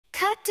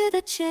Cut to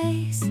the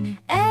chase,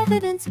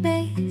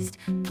 evidence-based.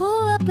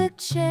 Pull up a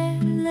chair,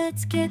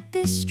 let's get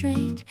this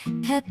straight.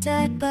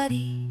 Peptide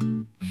buddy,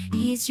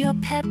 he's your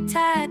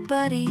peptide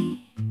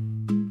buddy.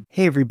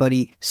 Hey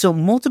everybody, so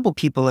multiple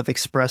people have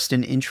expressed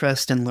an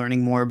interest in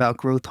learning more about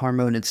growth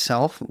hormone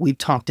itself. We've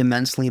talked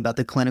immensely about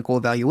the clinical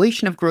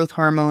evaluation of growth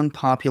hormone,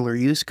 popular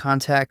use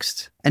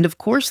context, and of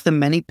course the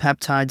many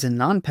peptides and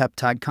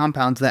non-peptide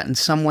compounds that in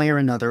some way or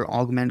another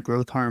augment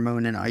growth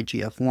hormone and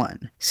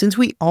IGF-1. Since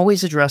we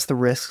always address the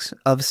risks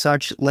of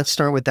such, let's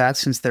start with that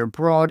since they're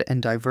broad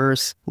and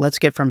diverse. Let's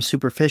get from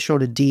superficial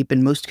to deep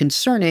and most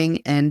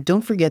concerning, and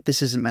don't forget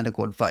this isn't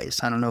medical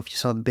advice. I don't know if you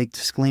saw the big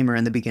disclaimer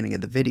in the beginning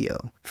of the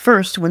video.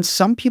 First, when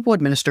some people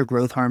administer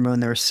growth hormone,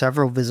 there are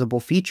several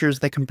visible features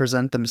that can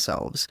present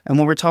themselves. And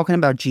when we're talking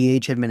about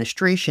GH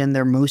administration,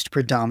 they're most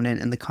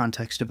predominant in the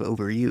context of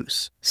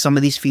overuse. Some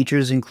of these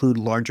features include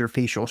larger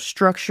facial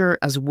structure,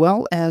 as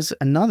well as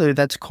another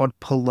that's called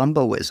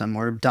palumboism,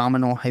 or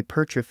abdominal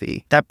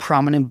hypertrophy, that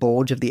prominent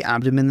bulge of the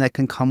abdomen that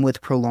can come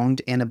with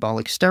prolonged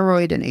anabolic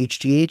steroid and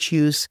HGH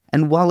use.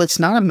 And while it's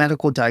not a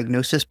medical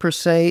diagnosis per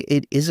se,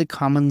 it is a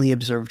commonly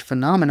observed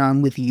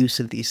phenomenon with use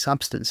of these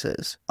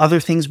substances. Other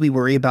things we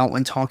worry about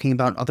when talking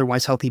about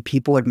otherwise healthy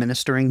people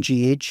administering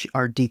GH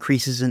are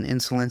decreases in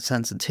insulin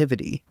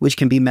sensitivity, which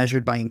can be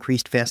measured by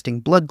increased fasting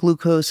blood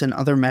glucose and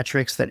other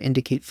metrics that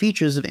indicate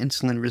features of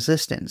insulin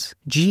resistance.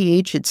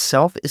 GH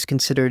itself is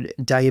considered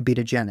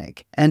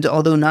diabetogenic, and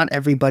although not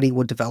everybody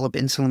will develop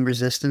insulin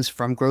resistance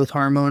from growth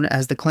hormone,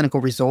 as the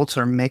clinical results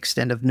are mixed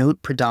and of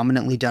note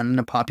predominantly done in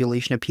a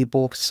population of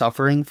people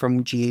suffering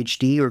from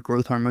GHD or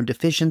growth hormone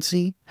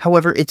deficiency.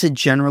 However, it's a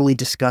generally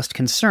discussed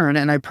concern,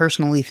 and I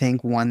personally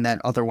think one that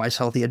otherwise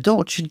healthy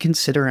adults should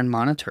consider and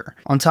monitor.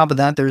 On top of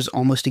that, there's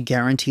almost a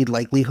guaranteed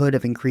likelihood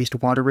of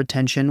increased water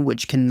retention,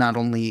 which can not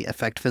only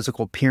affect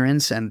physical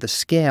appearance and the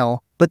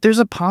scale, but there's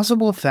a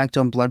possible effect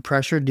on blood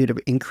pressure due to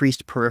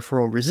increased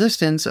peripheral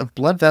resistance of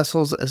blood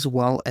vessels as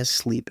well as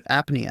sleep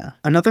apnea.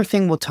 Another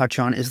thing we'll touch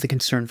on is the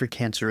concern for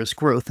cancerous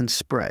growth and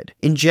spread.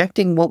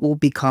 Injecting what will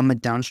become a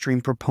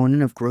downstream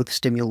proponent of growth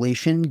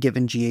stimulation,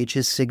 given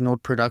GH's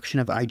signaled production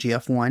of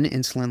IGF-1,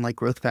 insulin-like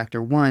growth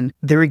factor 1,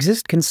 there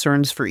exist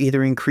concerns for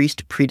either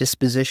increased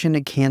predisposition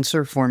to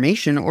cancer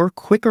formation or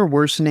quicker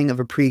worsening of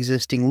a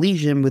pre-existing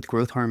lesion with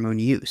growth hormone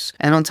use.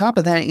 And on top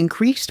of that,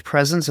 increased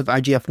presence of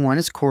IGF-1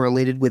 is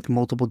correlated with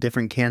multiple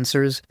different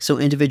cancers, so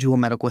individual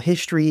medical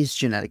histories,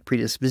 genetic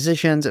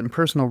predispositions, and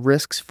personal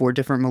risks for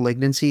different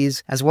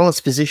malignancies, as well as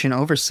physician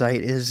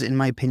oversight, is, in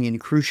my opinion,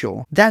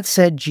 crucial. That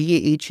said,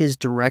 GH's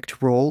direct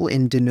role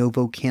in de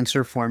novo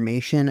cancer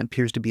formation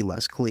appears to be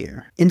less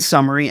clear. In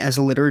summary, as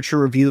a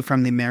literature review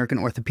from the American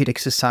Orthopedic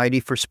Society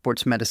for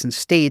Sports Medicine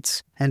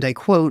states, and I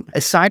quote,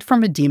 "Aside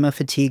from edema,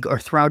 fatigue,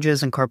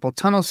 arthralgias, and carpal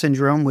tunnel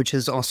syndrome, which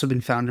has also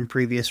been found in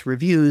previous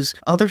reviews,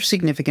 other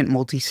significant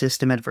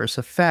multi-system adverse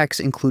effects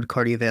include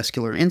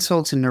cardiovascular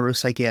insults and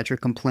neuropsychiatric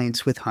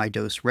complaints with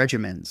high-dose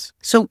regimens."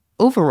 So,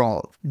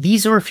 overall,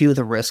 these are a few of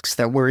the risks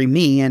that worry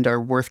me and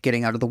are worth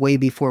getting out of the way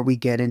before we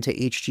get into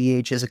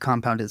HGH as a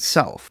compound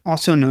itself,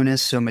 also known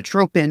as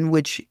somatropin,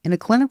 which in a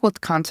clinical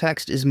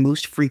context is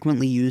most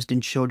frequently used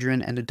in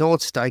children and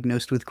adults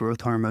diagnosed with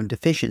growth hormone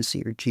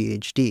deficiency, or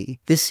GHD.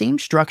 This same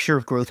structure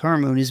of growth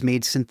hormone is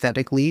made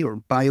synthetically or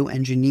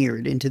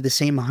bioengineered into the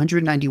same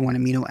 191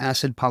 amino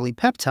acid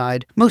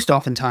polypeptide, most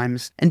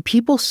oftentimes, and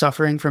people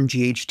suffering from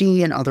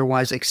GHD and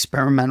otherwise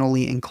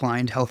experimentally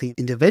inclined healthy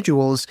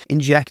individuals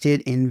inject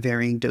it in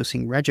varying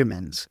dosing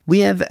regimens. We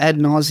have ad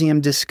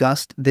nauseum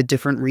discussed the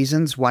different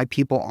reasons why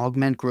people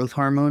augment growth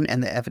hormone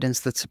and the evidence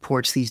that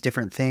supports these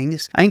different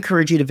things. I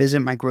encourage you to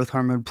visit my growth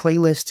hormone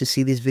playlist to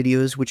see these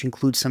videos, which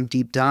include some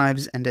deep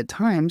dives and at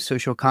times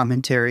social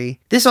commentary.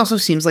 This also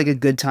seems like a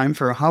good time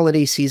for a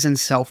holiday season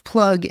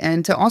self-plug,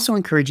 and to also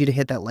encourage you to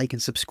hit that like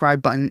and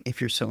subscribe button if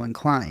you're so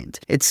inclined.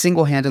 It's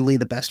single-handedly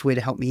the best way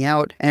to help me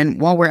out, and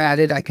while we're at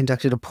it, I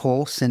conducted a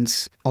poll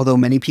since, although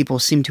many people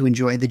seem to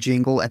enjoy the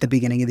jingle at the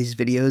beginning of these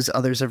videos,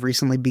 others have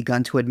recently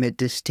begun to admit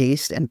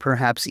distaste and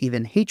perhaps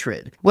even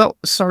hatred. Well,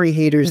 sorry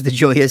haters, the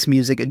joyous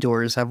music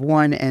adorers have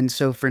won, and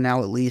so for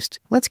now at least,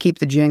 let's keep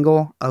the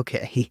jingle.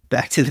 Okay,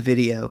 back to the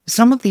video.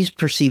 Some of these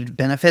perceived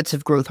benefits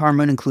of growth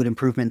hormone include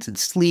improvements in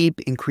sleep,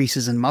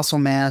 increases in muscle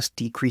mass,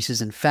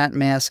 decreases in fat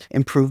mass,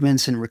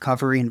 improvements in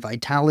recovery and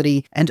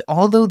vitality, and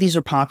although these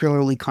are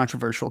popularly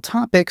controversial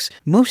topics,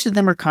 most of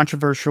them are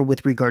controversial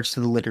with regards to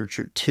the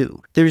literature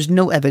too. There's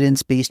no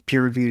evidence-based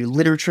peer-reviewed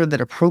literature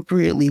that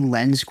appropriately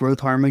lends growth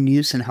hormone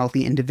use in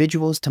healthy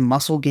individuals to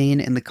muscle gain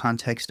in the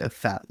context of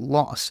fat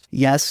loss.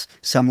 Yes,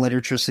 some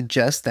literature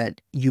suggests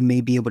that you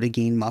may be able to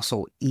gain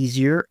muscle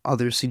easier.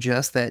 Others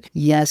suggest that,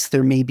 yes,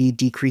 there may be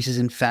decreases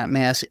in fat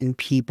mass in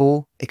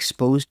people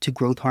exposed to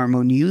growth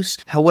hormone use.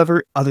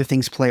 However, other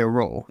things play a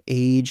role: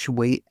 age,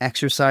 weight,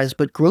 exercise,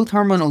 but growth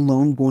hormone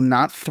alone will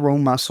not throw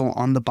muscle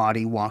on the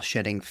body while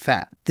shedding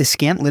fat. The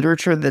scant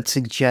literature that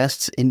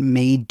suggests it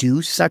may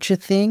do such a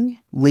thing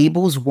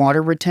labels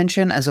water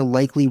retention as a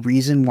likely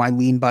reason why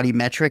lean body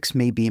metrics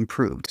may be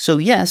improved. So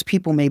yes,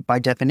 people may by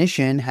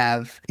definition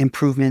have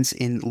improvements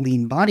in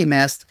lean body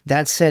mass.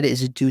 That said,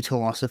 is it due to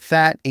loss of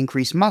fat,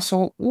 increased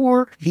muscle,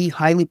 or the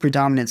highly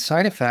predominant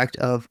side effect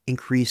of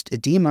increased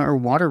edema or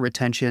water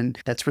retention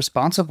that's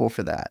responsible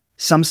for that?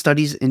 Some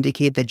studies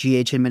indicate that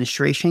GH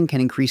administration can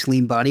increase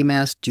lean body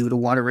mass due to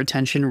water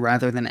retention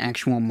rather than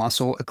actual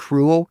muscle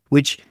accrual,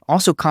 which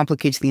also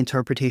complicates the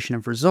interpretation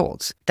of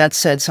results. That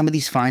said, some of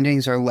these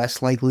findings are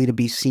less likely to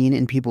be seen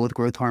in people with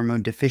growth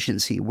hormone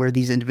deficiency, where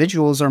these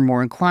individuals are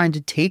more inclined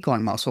to take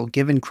on muscle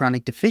given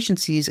chronic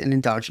deficiencies in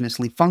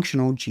endogenously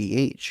functional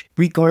GH.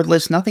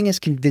 Regardless, nothing has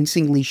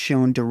convincingly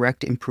shown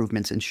direct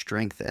improvements in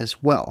strength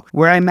as well.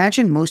 Where I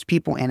imagine most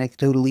people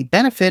anecdotally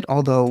benefit,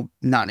 although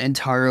not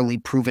entirely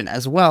proven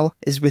as well,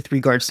 is with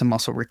regards to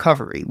muscle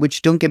recovery,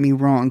 which, don't get me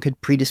wrong, could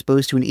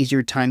predispose to an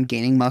easier time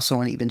gaining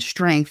muscle and even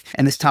strength,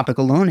 and this topic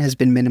alone has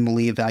been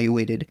minimally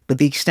evaluated, but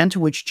the extent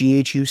to which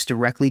GH use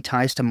directly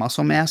ties to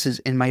muscle mass is,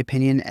 in my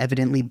opinion,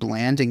 evidently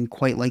bland and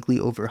quite likely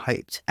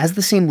overhyped. As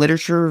the same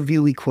literature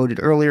review we quoted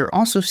earlier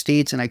also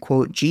states, and I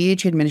quote,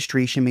 GH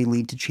administration may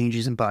lead to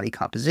changes in body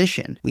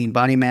composition, lean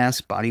body mass,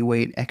 body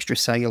weight,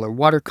 extracellular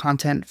water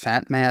content,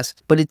 fat mass,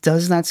 but it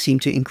does not seem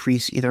to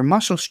increase either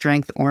muscle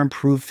strength or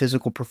improve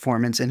physical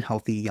performance in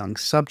healthy young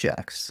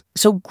subjects.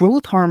 So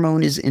growth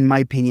hormone is, in my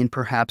opinion,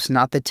 perhaps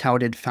not the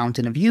touted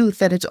fountain of youth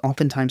that it's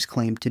oftentimes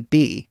claimed to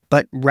be,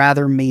 but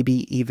rather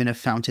maybe even a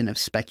fountain of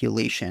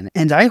speculation.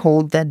 And I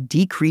hold that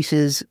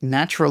decreases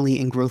naturally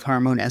in growth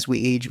hormone as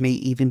we age may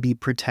even be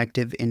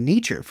protective in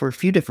nature for a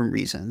few different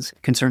reasons: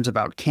 concerns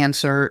about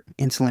cancer,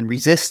 insulin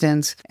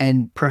resistance,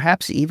 and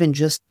perhaps even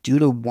just due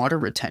to water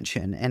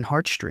retention and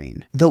heart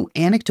strain. Though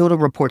anecdotal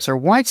reports are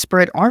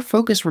widespread, our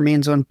focus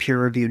remains on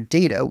peer-reviewed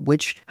data,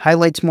 which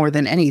highlights more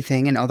than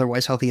anything in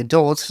otherwise healthy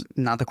adults,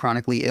 not the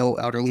chronically ill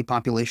elderly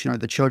population or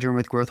the children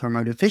with growth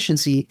hormone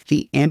deficiency,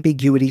 the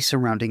ambiguity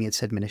surrounding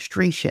its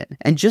administration.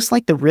 And just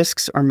like the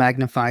risks are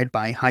magnified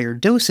by higher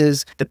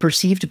doses, the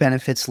perceived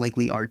benefits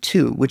likely are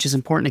too, which is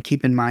important to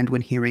keep in mind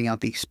when hearing out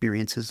the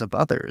experiences of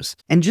others.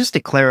 And just to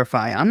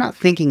clarify, I'm not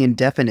thinking in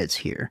definites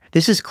here.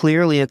 This is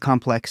clearly a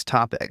complex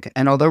topic,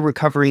 and although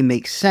recovery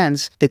makes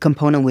sense, the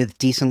component with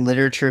decent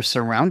literature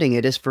surrounding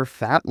it is for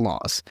fat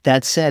loss.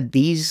 That said,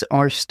 these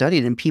are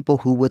studied in people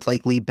who would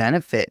likely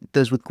benefit,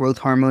 those with growth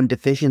hormone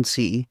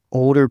deficiency,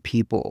 older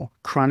people,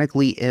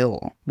 chronically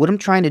ill. What I'm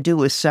trying to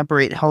do is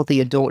separate healthy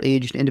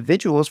adult-aged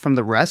individuals from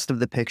the rest of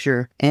the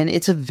picture, and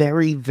it's a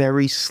very,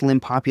 very slim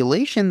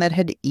population that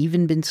had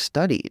even been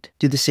studied.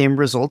 Do the same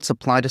results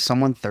apply to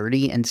someone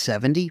 30 and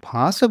 70?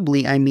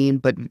 Possibly, I mean,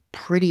 but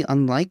pretty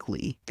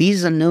unlikely.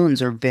 These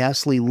unknowns are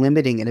vastly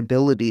limiting an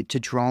ability to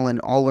draw an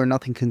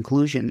all-or-nothing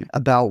conclusion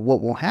about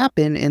what will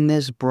happen in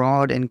this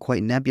broad and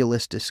quite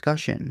nebulous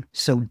discussion.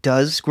 So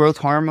does growth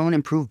hormone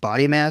improve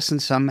body mass in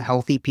some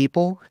healthy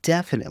people?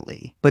 Definitely.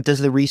 But does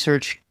the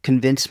research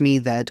convince me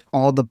that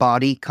all the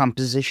body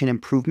composition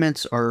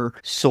improvements are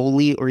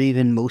solely or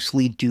even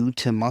mostly due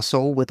to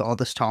muscle, with all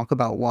this talk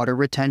about water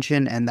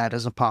retention and that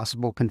as a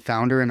possible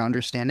confounder in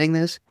understanding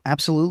this?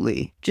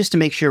 Absolutely. Just to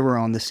make sure we're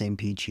on the same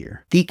page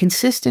here. The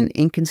consistent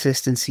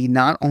inconsistency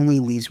not only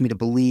leads me to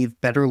believe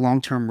better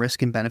long-term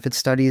risk and benefit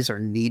studies are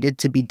needed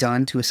to be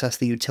done to assess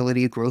the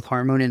utility of growth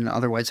hormone in an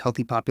otherwise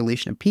healthy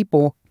population of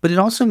people, but it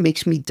also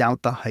makes me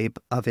doubt the hype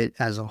of it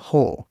as a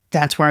whole.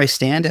 That's where I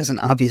stand as an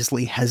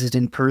obviously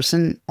hesitant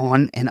person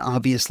on an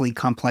obviously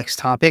complex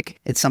topic.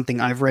 It's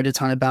something I've read a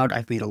ton about,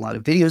 I've made a lot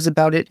of videos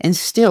about it, and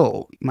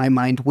still, my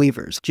mind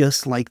wavers,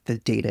 just like the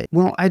data.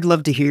 Well, I'd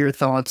love to hear your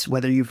thoughts,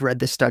 whether you've read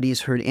the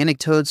studies, heard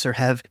anecdotes, or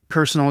have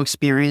personal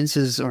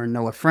experiences, or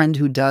know a friend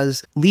who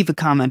does. Leave a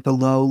comment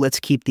below. Let's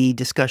keep the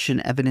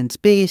discussion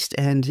evidence-based,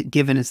 and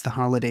given it's the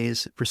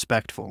holidays,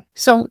 respectful.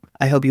 So,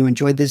 I hope you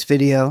enjoyed this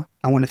video.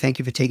 I want to thank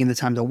you for taking the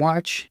time to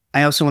watch.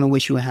 I also want to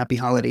wish you a happy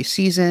holiday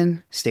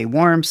season. Stay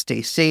warm,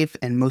 stay safe,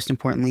 and most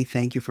importantly,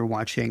 thank you for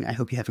watching. I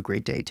hope you have a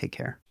great day. Take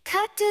care.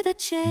 Cut to the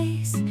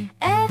chase,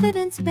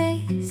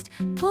 evidence-based.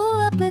 Pull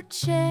up a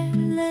chair,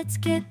 let's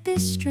get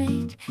this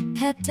straight.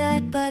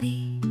 Peptide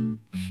buddy,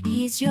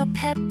 he's your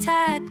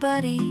peptide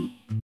buddy.